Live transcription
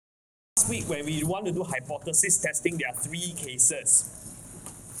last week when we want to do hypothesis testing, there are 3 cases.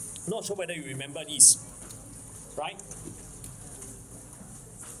 Not sure whether you remember these, right?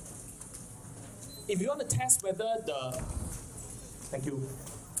 If you want to test whether thank you.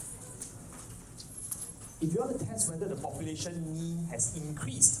 If you want to test whether the population mean has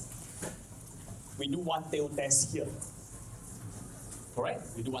increased, we do one tail test here. Correct?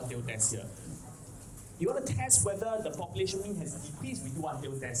 We do one tail test here. You want to test whether the population mean has decreased, we do one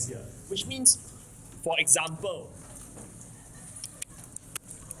tail test here. Which means, for example,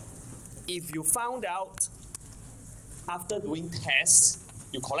 if you found out after doing tests,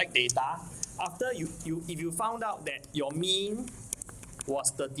 you collect data, if you found out that your mean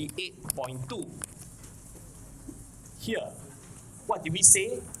was 38.2, here, what did we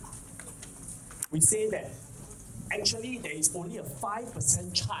say? We say that actually there is only a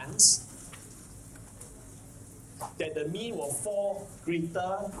 5% chance that the mean will fall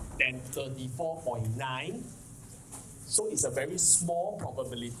greater than 34.9. So it's a very small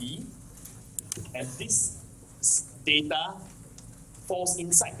probability, and this data falls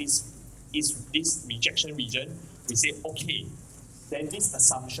inside this rejection region. We say, okay, then this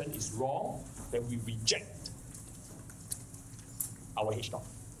assumption is wrong, then we reject our H naught.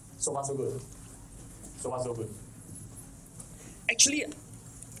 So far so good. So far so good. Actually,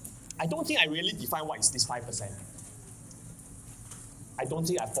 I don't think I really define what is this 5%. I don't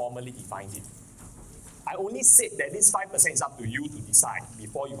think I formally defined it. I only said that this 5% is up to you to decide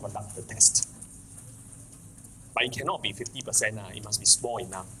before you conduct the test. But it cannot be 50%, it must be small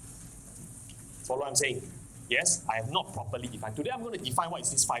enough. Follow what I'm saying? Yes, I have not properly defined. Today I'm going to define what is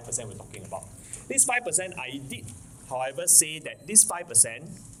this 5% we're talking about. This 5%, I did, however, say that this 5%,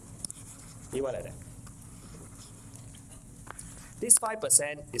 what like that? This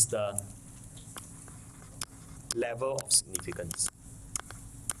 5% is the level of significance.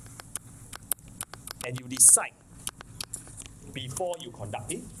 And you decide before you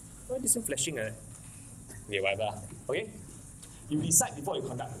conduct it. Why is this flashing? Okay, whatever. Okay? You decide before you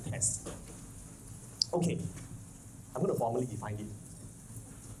conduct the test. Okay, I'm going to formally define it.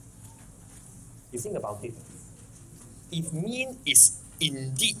 You think about it. If mean is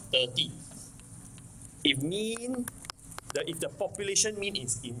indeed 30, if the population mean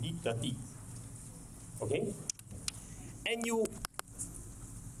is indeed 30, okay, and you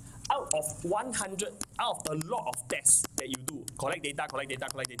out of 100, out of a lot of tests that you do, collect data,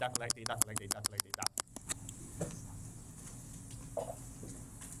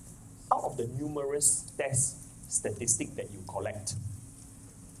 out of the numerous test statistics that you collect,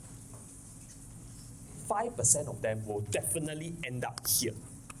 5% of them will definitely end up here.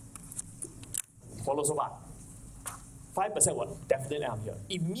 Follow so far? 5% will definitely end up here.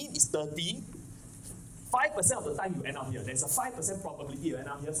 If mean is 30, 5% of the time you end up here. There's a 5% probability you end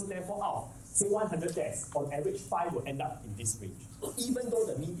up here. So therefore, out of, say 100 tests, on average, 5 will end up in this range, even though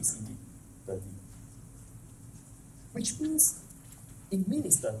the mean is indeed 30. Which means, if mean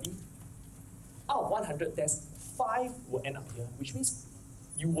is 30, out of 100 tests, 5 will end up here, which means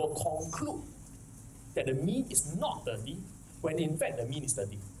you will conclude that the mean is not 30, when in fact the mean is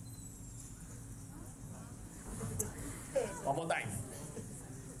 30. One more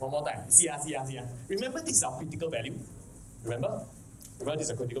time. See. Remember, this is our critical value. Remember this is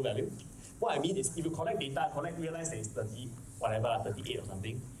a critical value. What I mean is, if you collect data, realize that it's 30, whatever, 38 or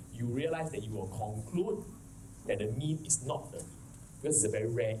something, you realize that you will conclude that the mean is not 30. Because it's a very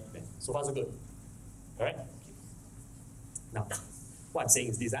rare event. So far so good. Alright? Now, what I'm saying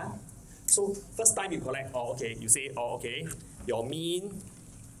is this. So, first time you collect, you say, your mean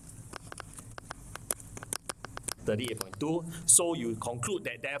 38.2, so you conclude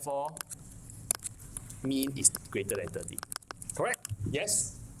that therefore mean is greater than 30. Correct?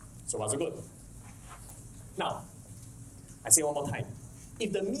 Yes? So far so good. Now, I say one more time.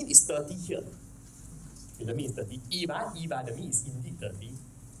 If the mean is 30 here, if the mean is 30, if the mean is indeed 30,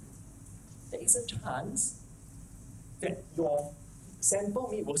 there is a chance that your sample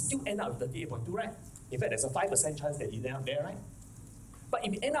mean will still end up with 38.2, right? In fact, there's a 5% chance that it end up there, right? But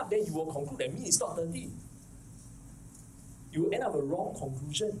if it end up there, you will conclude that mean is not 30. You will end up with a wrong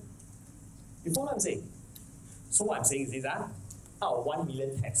conclusion. You follow what I'm saying? So what I'm saying is this, out of 1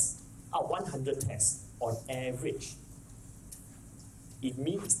 million tests, out of 100 tests, on average, if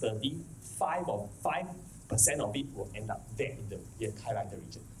mean is 30, 5% of it will end up there in the highlighted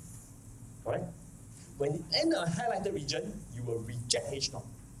region. Correct? When you end a highlighted region, you will reject H naught.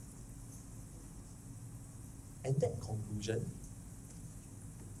 And that conclusion,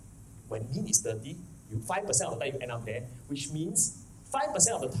 when mean is 30, 5% of the time you end up there, which means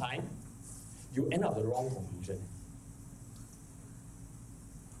 5% of the time you end up the wrong conclusion.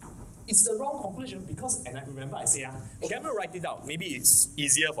 it's the wrong conclusion because, and I remember I say, okay, I'm going to write it out. Maybe it's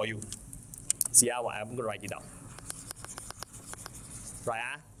easier for you. See, I'm going to write it out.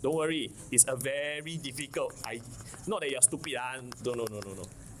 Right? Don't worry. It's a very difficult. Not that you're stupid. No.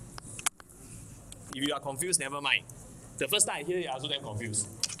 If you are confused, never mind. The first time I hear it, I also damn confused.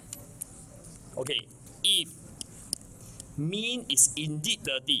 Okay, if mean is indeed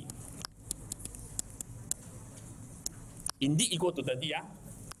 30, indeed equal to 30,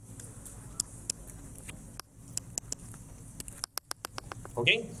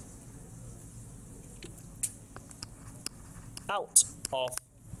 okay? Out of,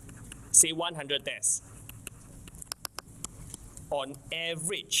 say, 100 tests, on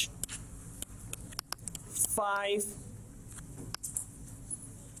average, 5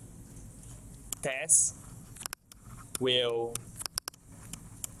 tests will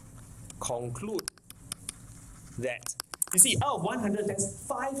conclude that, you see, out of 100 tests,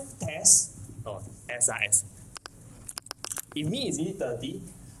 5 tests, SRS, if mean is indeed 30,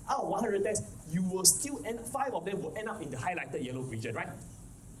 out of 100 tests, you will still end, 5 of them will end up in the highlighted yellow region, right?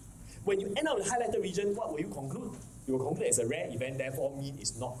 When you end up in the highlighted region, what will you conclude? You will conclude it's a rare event, therefore mean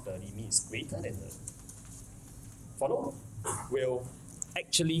is not 30, mean is greater than 30. Follow? We'll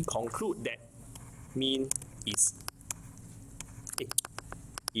actually conclude that mean is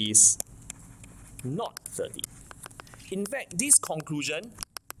not 30. In fact, this conclusion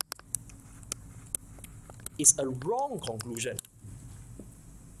is a wrong conclusion.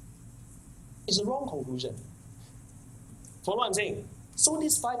 It's a wrong conclusion. Follow what I'm saying? So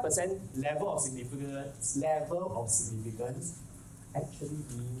this 5% level of significance actually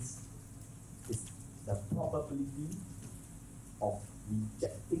means it's the probability of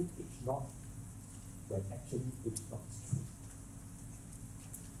rejecting H0 when actually H0 is true.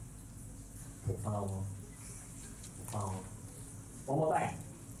 Profound. One more time.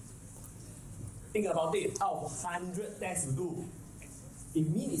 Think about it. Out of 100 tests you do, if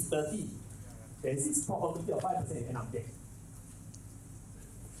mean is 30, there's this probability of 5% you end up there.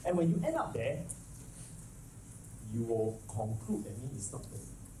 And when you end up there, you will conclude that mean is not 30,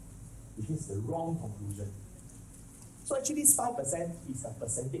 which is the wrong conclusion. So actually this 5% is a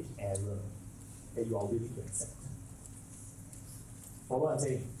percentage error that you are willing to accept. Follow what I'm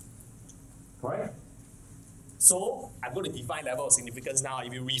saying? Correct? So I'm going to define level of significance now.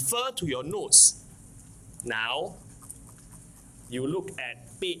 If you refer to your notes, now you look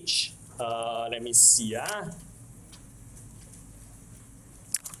at page, let me see,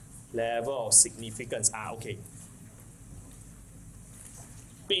 level of significance, okay.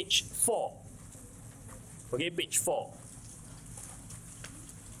 Page 4, okay, page 4.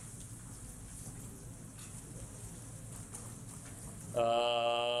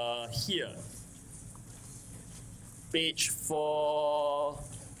 Here, page 4,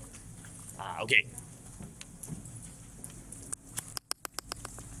 okay.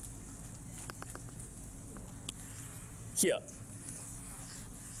 Here,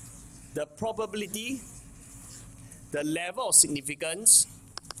 the probability, the level of significance,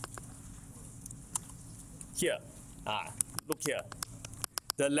 here, look here.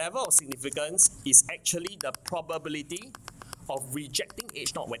 The level of significance is actually the probability of rejecting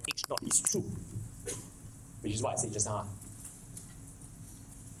H0 when H0 is true. Which is what I said just now.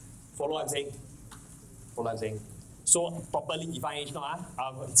 Follow what I'm saying? Follow what I'm saying? So properly define H0,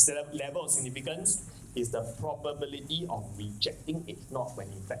 the level of significance is the probability of rejecting H0 when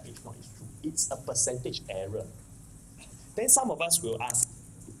in fact H0 is true. It's a percentage error. Then some of us will ask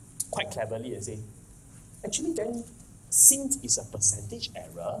quite cleverly and say, actually then, since it's a percentage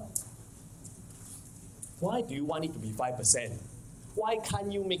error, why do you want it to be 5%? Why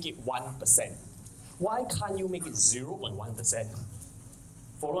can't you make it 1%? Why can't you make it 0.1%?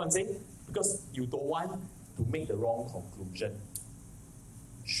 Follow what I'm saying? Because you don't want to make the wrong conclusion.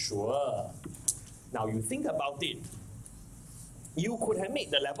 Sure. Now you think about it. You could have made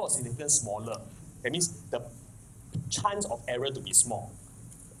the level of significance smaller. That means the chance of error to be small.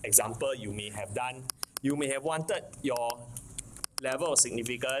 Example, you may have wanted your level of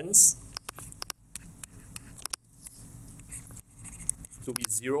significance to be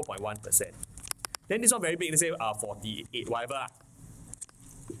 0.1%. Then this one very big, let's say 48, whatever.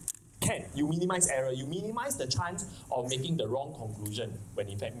 Can you minimize error? You minimize the chance of making the wrong conclusion when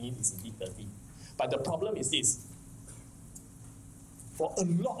in fact mean is indeed 30. But the problem is this. For a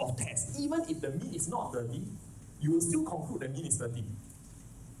lot of tests, even if the mean is not 30, you will still conclude the mean is 30.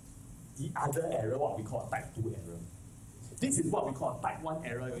 The other error, what we call type 2 error. This is what we call a type 1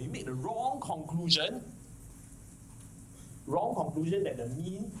 error. When you make the wrong conclusion that the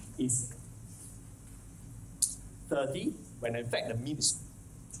mean is 30, when in fact the mean is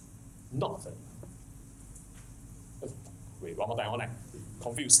not 30. Wait, one more time.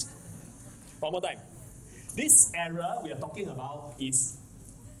 Confused. One more time. This error we are talking about is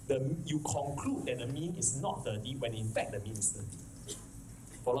you conclude that the mean is not 30 when in fact the mean is 30.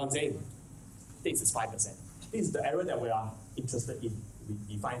 Follow what I'm saying? This is 5%. This is the error that we are interested in. We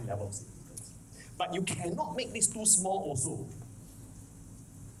define level of significance. But you cannot make this too small also.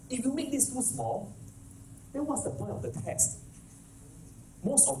 If you make this too small, then what's the point of the test?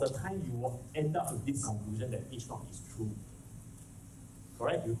 Most of the time you will end up with this conclusion that H0 is true.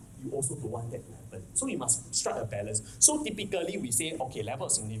 Correct? You also don't want that to happen. So you must strike a balance. So typically we say, okay, level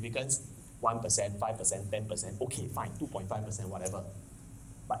of significance, 1%, 5%, 10%, okay, fine, 2.5%, whatever.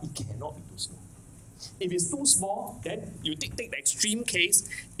 But it cannot be too small. If it's too small, then you take the extreme case,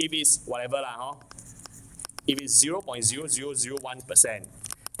 if it's whatever, if it's 0.0001%,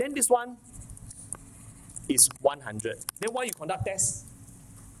 then this one is 100. Then why you conduct tests?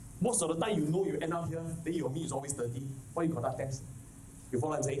 Most of the time you end up here, then your mean is always 30. Why you conduct tests? You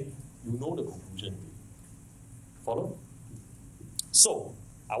follow what I'm saying? You know the conclusion. Follow? So,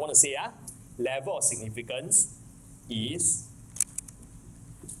 I want to say, level of significance is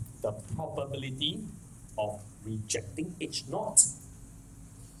the probability of rejecting H0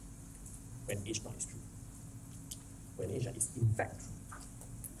 when H0 is true. When H0 is in fact true.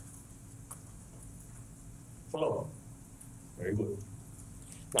 Follow? Very good.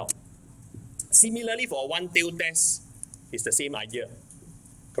 Now, similarly for a one-tailed test, it's the same idea.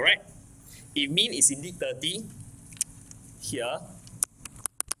 Correct? If mean is indeed 30, here,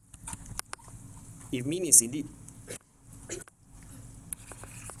 if mean is indeed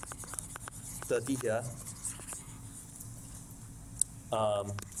 30 here,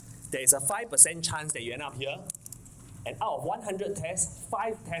 there is a 5% chance that you end up here, and out of 100 tests,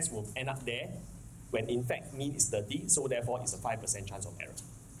 5 tests will end up there, when in fact mean is 30, so therefore it's a 5% chance of error,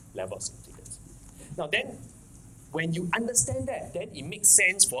 level of significance. Now then, when you understand that, then it makes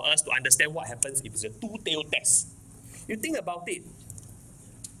sense for us to understand what happens if it's a two-tailed test. You think about it.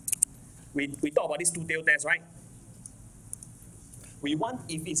 We talk about this two-tailed test, right?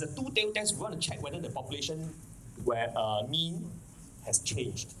 If it's a two-tailed test, we want to check whether the population where mean has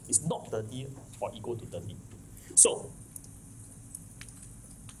changed. It's not 30 or equal to 30. So,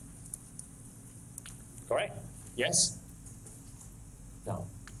 correct? Yes? Now,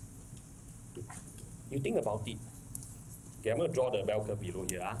 you think about it. Okay, I'm going to draw the bell curve below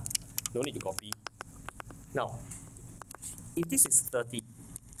here. No need to copy. Now, if this is 30,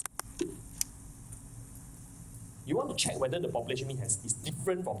 you want to check whether the population mean is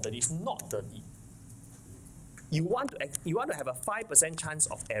different from 30. It's not 30. You want to have a 5% chance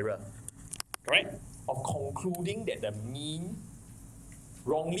of error, correct? Of concluding that the mean,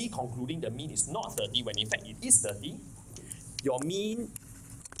 wrongly concluding the mean is not 30 when in fact it is 30. Your mean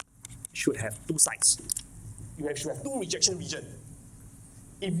should have two sides. You should have two rejection regions.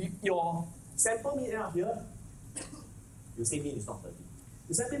 If your sample mean out here, you say mean is not 30.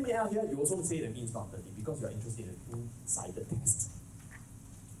 The sample mean out here, you also say the mean is not 30 because you are interested in a two-sided test.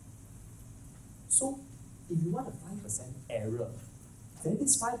 So, if you want a 5% error, then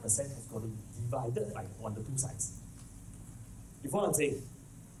this 5% has got to be divided by on the two sides. You follow what I'm saying?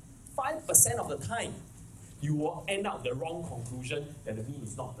 5% of the time, you will end up the wrong conclusion that the mean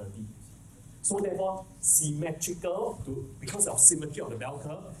is not 30. So therefore, because of symmetry of the bell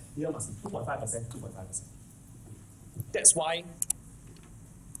curve, here must be 2.5%, 2.5%. That's why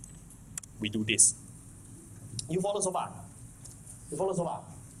we do this. You follow so far? You follow so far?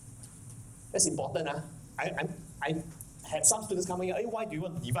 That's important. I had some students coming here, hey, why do you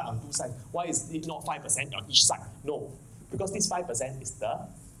want to divide on two sides? Why is it not 5% on each side? No, because this 5% is the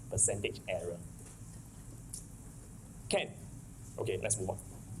percentage error. Can? Okay, let's move on.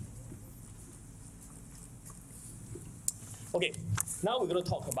 Okay, now we're going to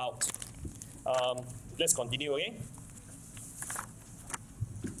talk about, let's continue again.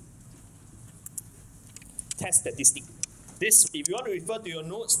 Test statistic. This, if you want to refer to your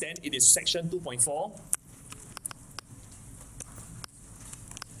notes, then it is section 2.4.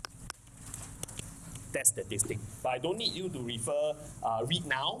 Test statistic. But I don't need you to read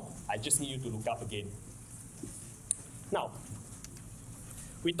now. I just need you to look up again. Now,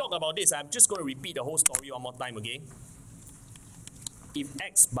 we talked about this. I'm just going to repeat the whole story one more time again. If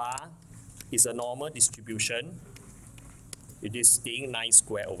X bar is a normal distribution, it is staying 9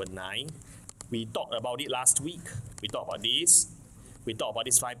 squared over 9. We talked about it last week. We talked about this. We talked about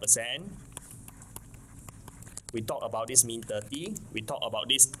this 5%. We talked about this mean 30. We talked about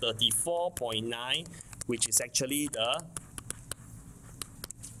this 34.9, which is actually the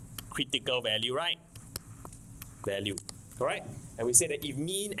critical value, right? Value, correct? And we say that if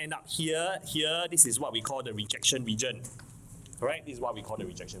mean end up here, this is what we call the rejection region. Correct? This is what we call the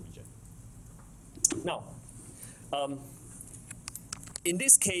rejection region. Now, in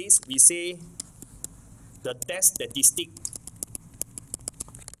this case, we say the test statistic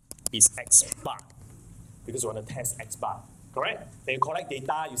is X bar, because we want to test X bar. Correct? Then you collect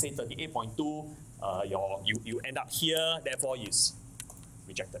data, you say 38.2, you end up here, therefore is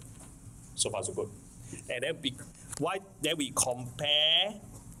rejected. So far so good. And then we compare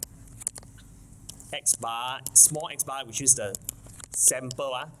X bar, small X bar, which is the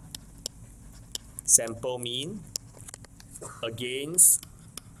sample mean, against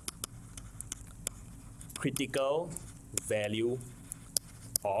critical value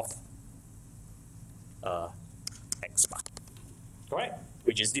of X bar. Correct?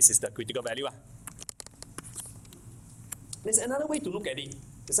 This is the critical value. There's another way to look at it.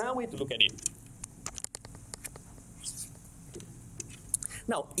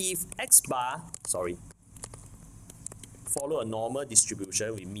 Now, if X bar, follow a normal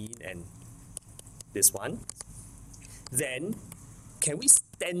distribution with mean and this one, then can we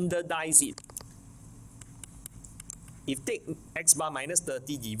standardize it? If take X bar minus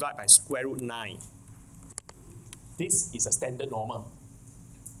 30 divided by square root 9, this is a standard normal.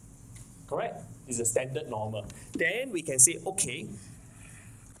 Correct? This is a standard normal. Then we can say, okay,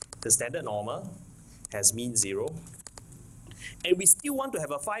 the standard normal has mean 0, and we still want to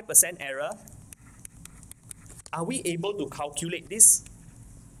have a 5% error. Are we able to calculate this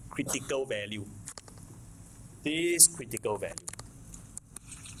critical value? This critical value.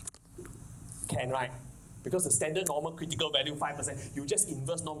 Can, right? Because the standard normal critical value 5%, you just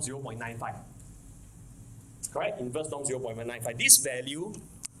inverse norm 0.95. Correct? Inverse norm 0.195. This value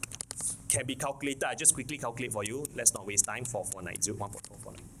can be calculated. I just quickly calculate for you. Let's not waste time. 4490,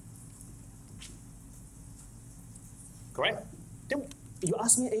 1.449. Correct? Then you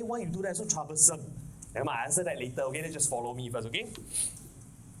ask me, why you do that so troublesome? Never mind, I answer that later. Okay, then just follow me first. Okay.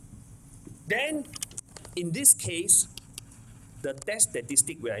 Then, in this case, the test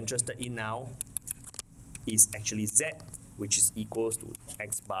statistic we are interested in now is actually Z, which is equals to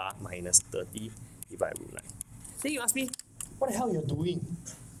X bar minus 30 divided by root 9. Then you ask me, what the hell you're doing?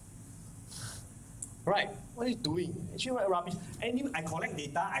 Right, what are you doing? Actually, what rubbish. And I collect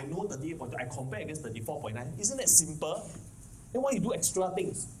data, I know 38.2, I compare against 34.9. Isn't that simple? Then why you do extra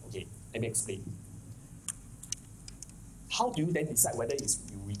things? Okay, let me explain. How do you then decide whether you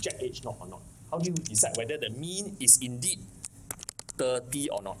reject H0 or not? How do you decide whether the mean is indeed 30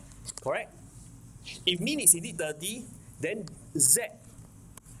 or not? Correct? If mean is indeed 30, then Z,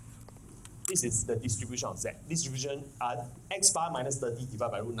 this is the distribution of Z. Distribution, X bar minus 30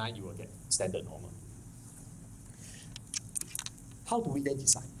 divided by root 9, you will get standard normal. How do we then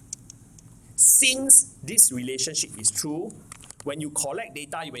decide? Since this relationship is true, when you collect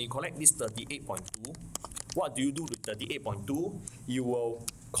data, when you collect this 38.2, what do you do with 38.2? You will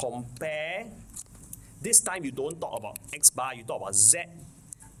compare. This time you don't talk about X bar, you talk about Z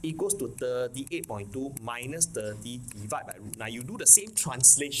equals to 38.2 minus 30 divided by root 9. You do the same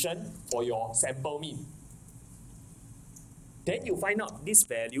translation for your sample mean. Then you find out this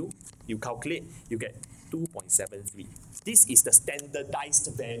value, you calculate, you get 2.73. This is the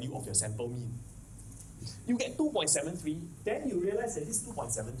standardized value of your sample mean. You get 2.73, then you realize that this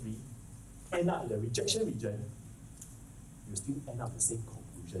 2.73 end up in the rejection region, you still end up the same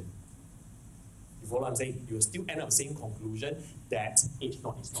conclusion. You follow what I'm saying? You will still end up the same conclusion that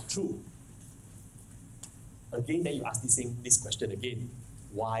H0 is not true. Again, then you ask this question again.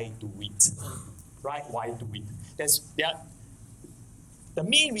 Why do it? Right? Why do it? The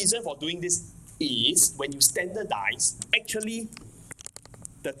main reason for doing this is when you standardize, actually,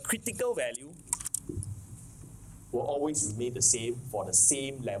 the critical value will always remain the same for the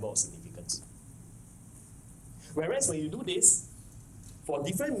same level of significance. Whereas when you do this, for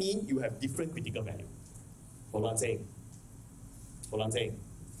different mean, you have different critical value. Follow what I'm saying? Follow what I'm saying?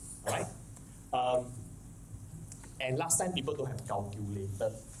 Alright? And last time people don't have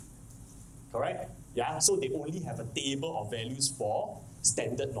calculator. Correct? Yeah, so they only have a table of values for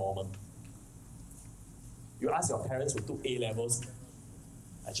standard normal. You ask your parents who took A levels.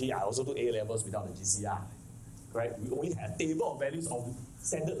 Actually, I also took A levels without the GCR. Right? We only had a table of values of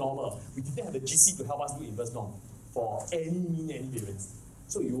standard normal. We didn't have the GC to help us do inverse norm for any mean, any variance.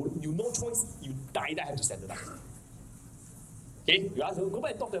 So you no choice, you die have to standardize. Okay? You ask them, go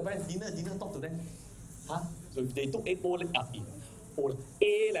back and talk to your parents, dinner, talk to them. Huh? So if they took A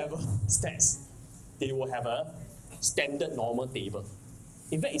level stats, they will have a standard normal table.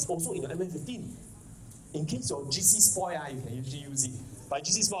 In fact, it's also in the MN15. In case your GC spoil, you can usually use it. But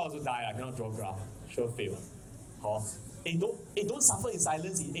GC spoil also die, I cannot draw graph. Sure fail. don't suffer in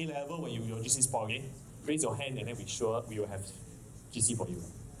silence in A level when your GC spot, okay? Raise your hand and then we will have GC for you.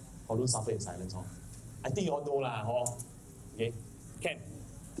 Or don't suffer in silence, huh? I think you all know lah, huh? Okay? Can.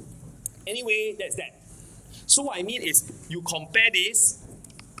 Anyway, that's that. So what I mean is, you compare this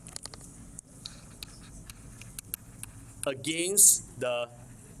against the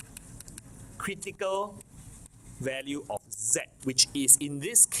critical value of Z, which is in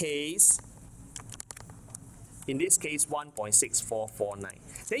this case 1.6449.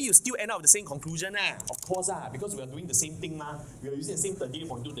 Then you still end up with the same conclusion, of course, because we are doing the same thing, we are using the same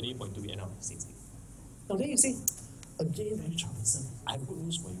 38.2, 38.2, we end up with the same thing. Now then you say, again, very troublesome. I have good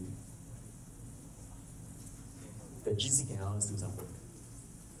news for you. The GC can help us do some work.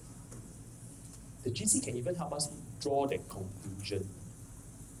 The GC can even help us draw the conclusion.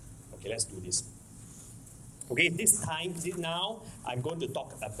 Okay, let's do this. Okay, now I'm going to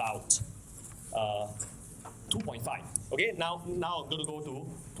talk about 2.5. Okay, now I'm going to go to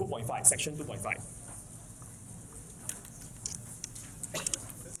 2.5, section 2.5.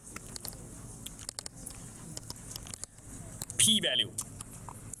 P-value.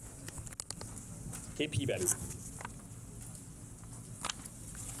 Okay, P-value.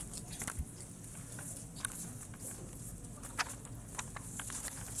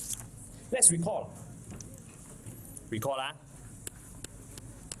 Let's recall.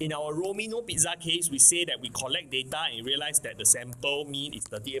 In our Romino pizza case, we say that we collect data and realize that the sample mean is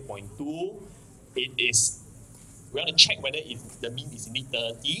 38.2. We want to check whether if the mean is indeed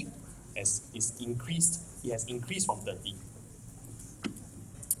 30, as is increased, it has increased from 30.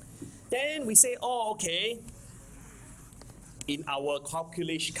 Then we say, oh, okay. In our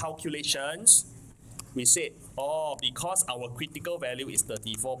calculations, we say, oh, because our critical value is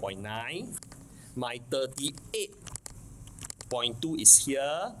 34.9, my 38.2 is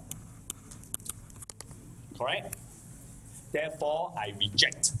here, correct? Therefore, I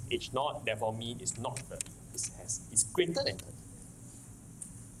reject H0, therefore mean is not 30. It's greater than 30.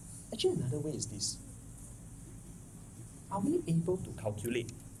 Actually, another way is this. Are we able to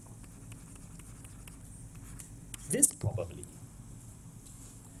calculate this probability?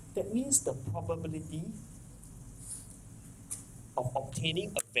 That means the probability of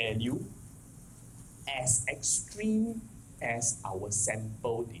obtaining a value as extreme as our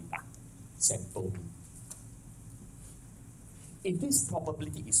sample data, sample mean. If this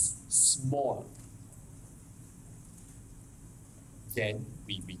probability is small, then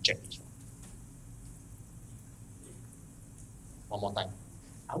we reject it. One more time.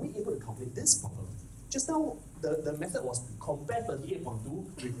 Are we able to calculate this probability? Just now, the method was to compare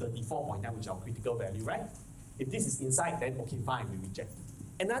 38.2 with 34.9, which is our critical value, right? If this is inside, then okay, fine, we reject it.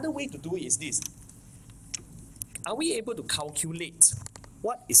 Another way to do it is this. Are we able to calculate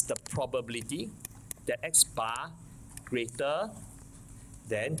what is the probability that X bar greater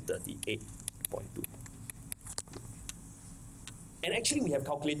than 38.2? And actually, we have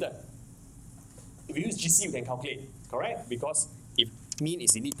calculated. If you use GC, you can calculate, correct? Because if mean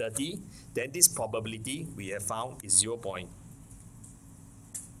is indeed 30, then this probability we have found is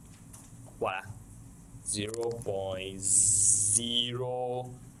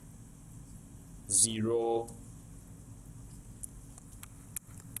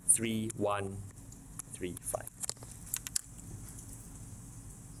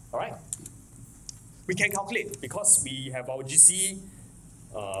All right? We can calculate because we have our GC.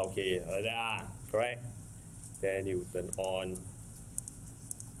 Okay, correct? Then you turn on,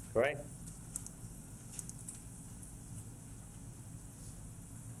 correct?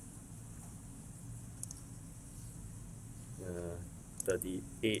 Uh,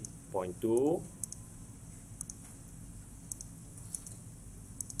 38.2.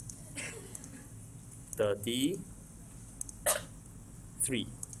 $33.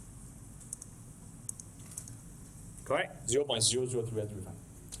 Correct? 0.00335.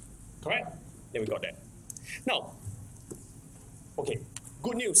 Correct? Then we got that. Now, okay,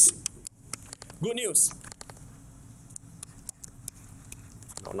 good news. Good news.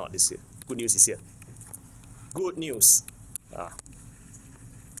 No, not this here. Good news is here. Good news.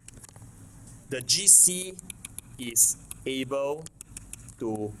 The GC is able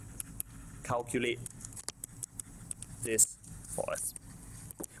to calculate this for us.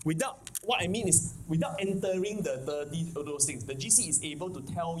 What I mean is, without entering the 30 of those things, the GC is able to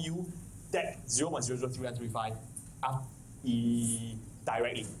tell you that 0.003135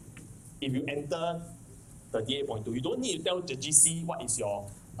 directly. If you enter 38.2, you don't need to tell the GC what is your,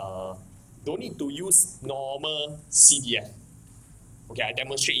 don't need to use normal CDF. Okay, I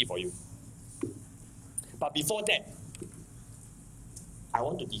demonstrate it for you. But before that, I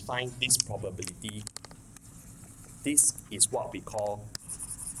want to define this probability This is what we call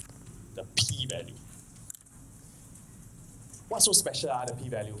the p-value. What's so special about the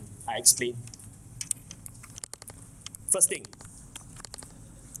p-value? I explain. First thing,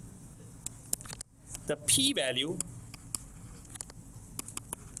 the p-value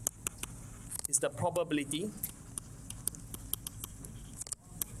is the probability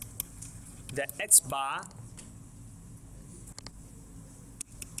that x bar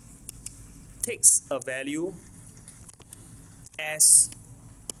takes a value as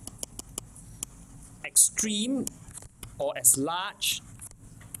extreme or as large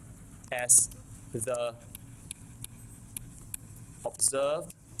as the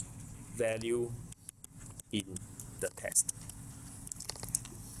observed value in the test.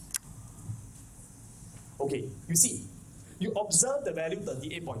 Okay, you see, you observe the value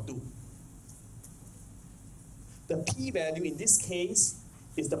 38.2. The p-value in this case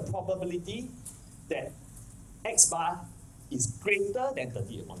is the probability that x bar is greater than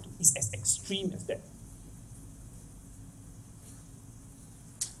 38.2. It's as extreme as that.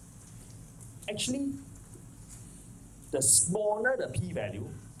 Actually, the smaller the p-value,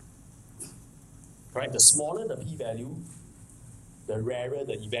 right? The smaller the p-value, the rarer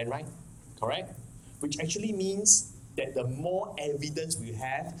the event, right? Correct? Which actually means that the more evidence we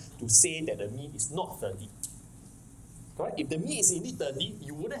have to say that the mean is not 30. Correct? If the mean is indeed 30,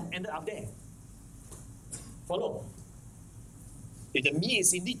 you wouldn't have ended up there. Follow? If the mean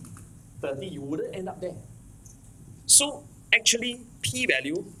is indeed 30, you wouldn't end up there. So actually,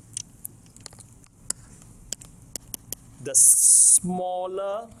 p-value, the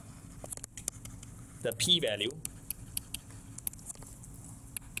smaller the p-value,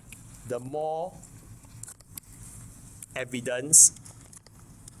 the more evidence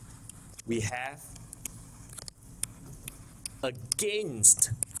we have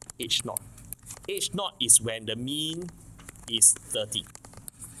against H0. H0 is when the mean is 30.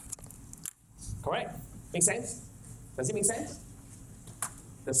 Correct? Make sense? Does it make sense?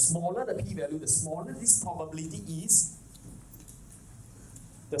 The smaller the p-value, the smaller this probability is,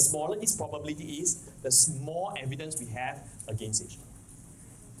 the more evidence we have against H0.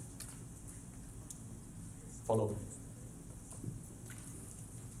 Follow?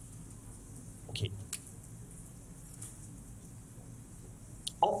 Okay.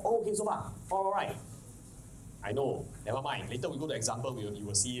 Okay, so far. All right. I know. Never mind. Later we go to example, you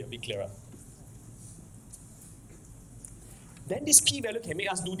will see a bit clearer. Then this p-value can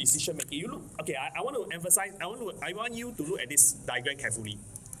make us do decision making. You look. Okay, I want to emphasize. I want you to look at this diagram carefully.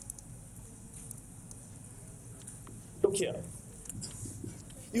 Look here.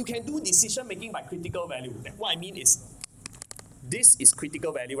 You can do decision making by critical value. What I mean is, this is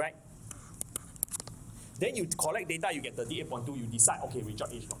critical value, right? Then you collect data, you get 38.2, you decide, okay,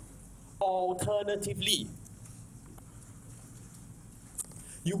 reject H0. Alternatively,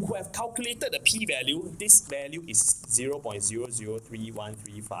 you could have calculated the p-value, this value is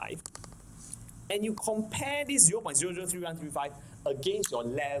 0.003135, and you compare this 0.003135 against your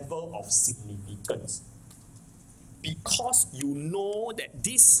level of significance. Because you know that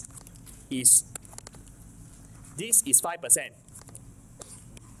this is 5%.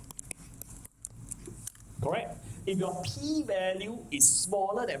 Correct? If your p-value is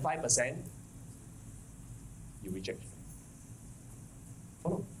smaller than 5%, you reject. Oh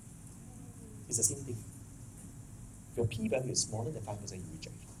no. It's the same thing. If your p-value is smaller than 5%, you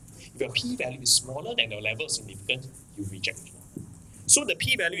reject. If your p-value is smaller than the level of significance, you reject. So the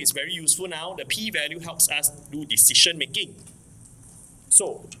p-value is very useful now. The p-value helps us do decision making.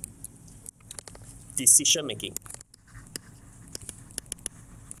 So, decision making.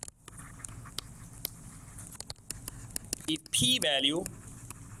 If p-value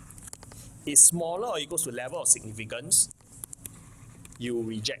is smaller or equals to level of significance, you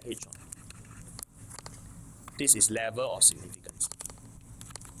reject H1. This is level of significance.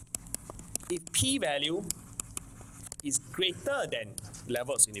 If p-value is greater than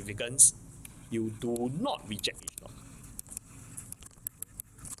level of significance, you do not reject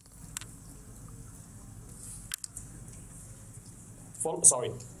H0.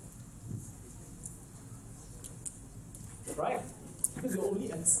 Sorry. Right? Because you're only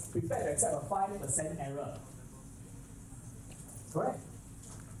prepared to accept a 5% error. Correct?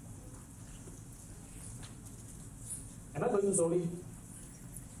 Am I going too slowly?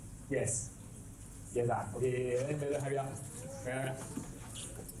 Yes. Yes, okay, better hurry up.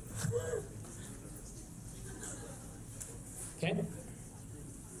 Okay?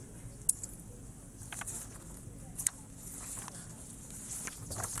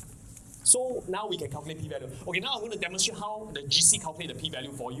 So now we can calculate p-value. Okay, now I'm going to demonstrate how the GC calculate the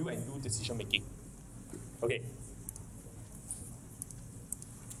p-value for you and do decision making. Okay,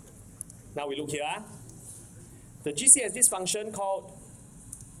 Now we look here. The GC has this function called,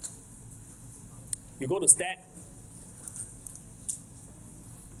 you go to stat.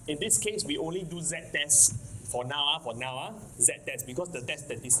 In this case, we only do Z test for now, Z test, because the test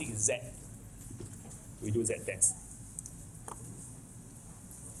statistic is Z. We do Z test.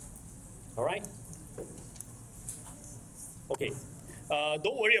 All right? Okay.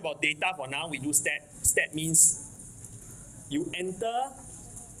 Don't worry about data for now. We do stat. Stat means you enter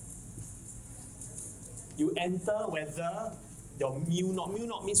whether your mu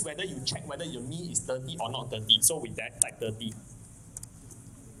naught means whether you check whether your mean is 30 or not 30. So with that, type 30.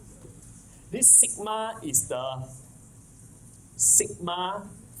 This sigma is the sigma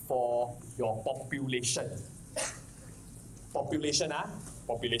for your population. Population,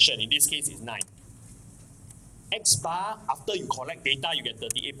 in this case is 9. X bar, after you collect data, you get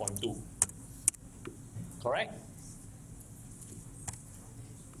 38.2. Correct?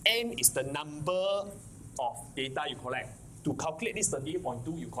 N is the number of data you collect. To calculate this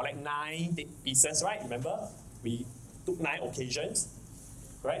 38.2, you collect 9 pieces, right? Remember? We took 9 occasions,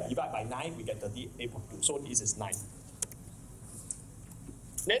 right? Divide by 9, we get 38.2. So this is 9.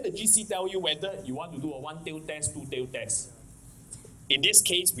 Then the GC tell you whether you want to do a one-tail test, two-tail test. In this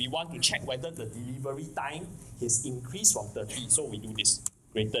case, we want to check whether the delivery time is increased from 30. So we do this,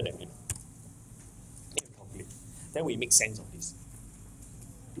 greater than 8. Then we make sense of this.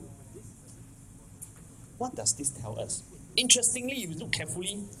 What does this tell us? Interestingly, if you look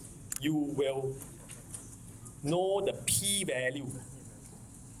carefully, you will know the p-value.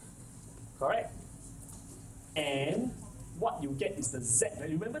 Correct? And what you get is the z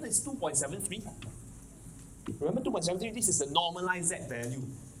value. Remember this 2.73? Remember 2.73? This is the normalized z value.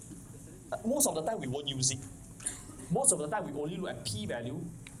 Most of the time we won't use it. Most of the time we only look at p-value.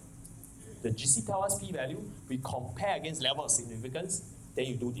 The GC tells us p-value. We compare against level of significance. Then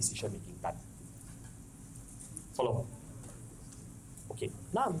you do decision making. Done. Follow? Okay,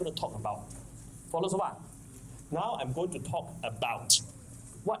 now I'm going to talk about, follow so far? Now I'm going to talk about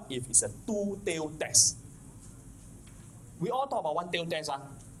what if it's a two-tail test. We all talk about one-tail test,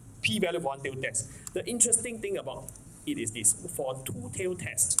 p-value for one-tail test. The interesting thing about it is this, for a two-tail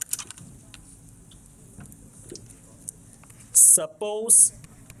test, suppose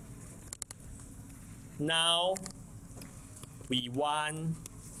now we want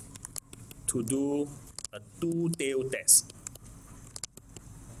to do a two-tail test.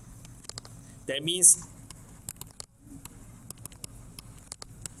 That means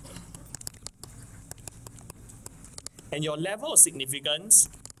and your level of significance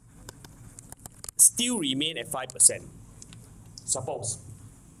still remain at 5%. Suppose.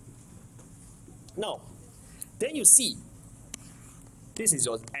 Now, then you see, this is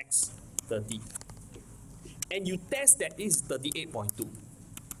your X 30. And you test that this is 38.2.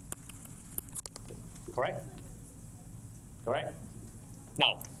 Correct? Correct?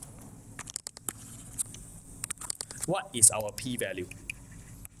 Now, what is our p-value?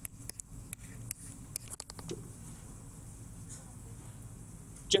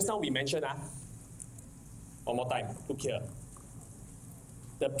 Just now we mentioned, one more time, look here.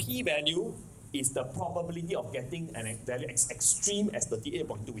 The p-value is the probability of getting a value as extreme as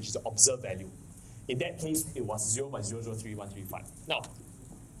 38.2, which is the observed value. In that case, it was 0.003135. Now,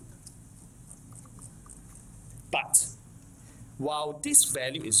 but while this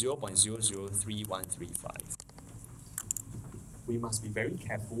value is 0.003135, we must be very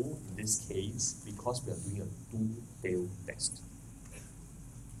careful in this case because we are doing a two-tail test.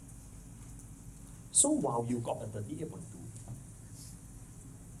 So while you got a 38.2,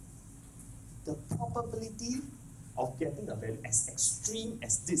 the probability of getting a value as extreme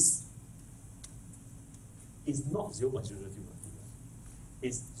as this is not 0.003135.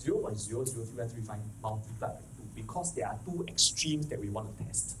 It's 0.003135 multiplied by 2 because there are two extremes that we want to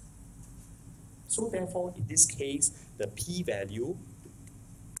test. So therefore, in this case, the p-value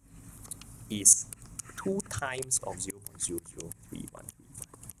is 2 times of 0.003135.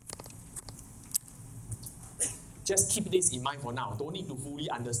 Just keep this in mind for now. Don't need to fully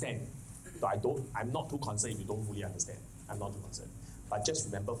understand. So I'm not too concerned if you don't fully understand. I'm not too concerned. But just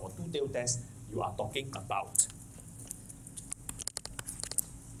remember, for two-tail test, you are talking about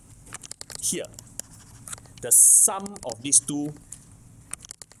here the sum of these two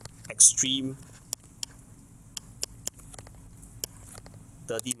extreme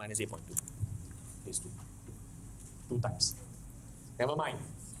 30 minus 8.2. These two. 2 times. Never mind.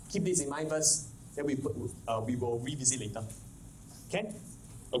 Keep this in mind first. Then we will revisit later. Can?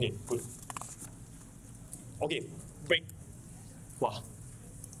 Okay, good. Okay, break. Wow.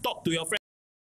 Talk to your friend.